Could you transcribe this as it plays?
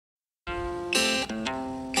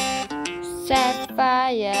Set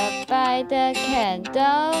fire by the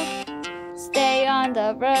candle. Stay on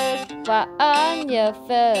the road while on your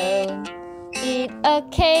phone. Eat a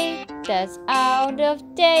cake that's out of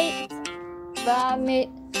date. Vomit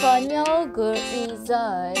for no good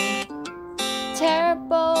reason.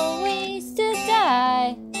 Terrible ways to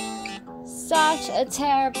die. Such a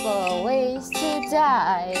terrible ways to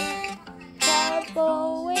die.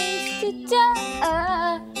 Terrible ways to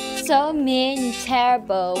die. So many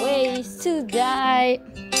terrible ways to die.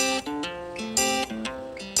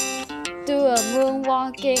 Do a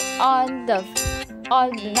moonwalking on the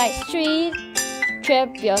night street.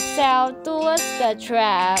 Trip yourself towards the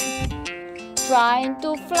trap. Trying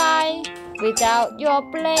to fly without your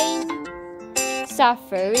plane.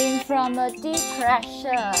 Suffering from a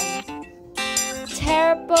depression.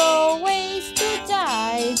 Terrible ways to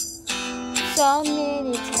die. So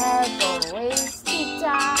many terrible ways to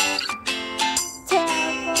die.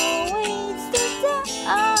 Terrible ways to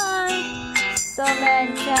die. So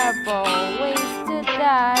many terrible ways to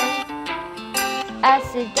die.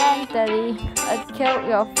 Accidentally kill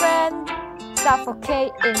your friend.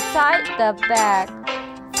 Suffocate inside the bag.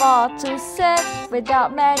 Fall too sick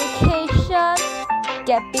without medication.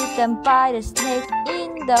 Get bitten by the snake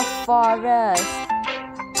in the forest.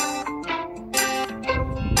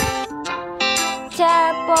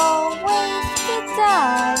 Terrible ways to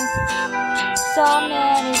die. So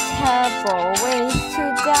many terrible ways to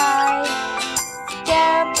die.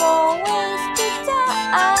 Terrible ways to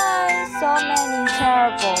die. So many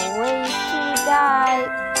terrible ways to die.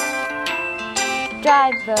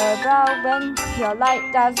 Drive around when your light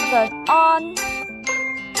doesn't on.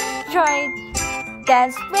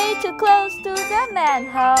 Dance way too close to the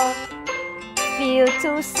manhole. Feel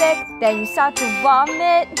too sick, then you start to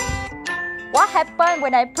vomit. What happened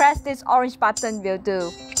when I press this orange button will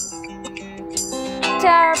do?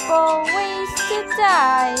 Terrible ways to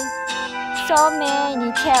die. So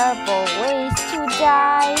many terrible ways to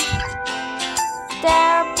die.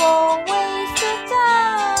 Terrible ways to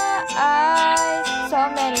die. So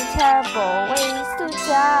many terrible ways to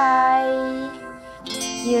die.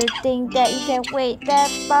 You think that you can wait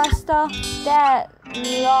that bus stop that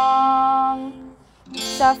long?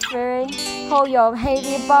 Suffering, hold your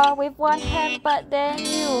heavy bar with one hand, but then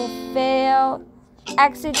you fail.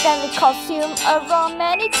 Accidentally consume a wrong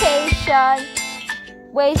medication.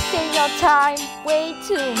 Wasting your time way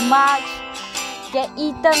too much. Get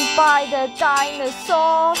eaten by the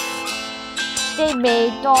dinosaurs. They may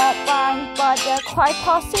not run, but they're quite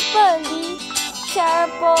possibly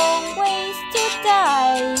terrible ways to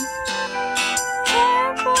die.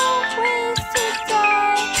 Terrible ways to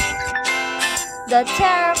die. The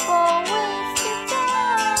terrible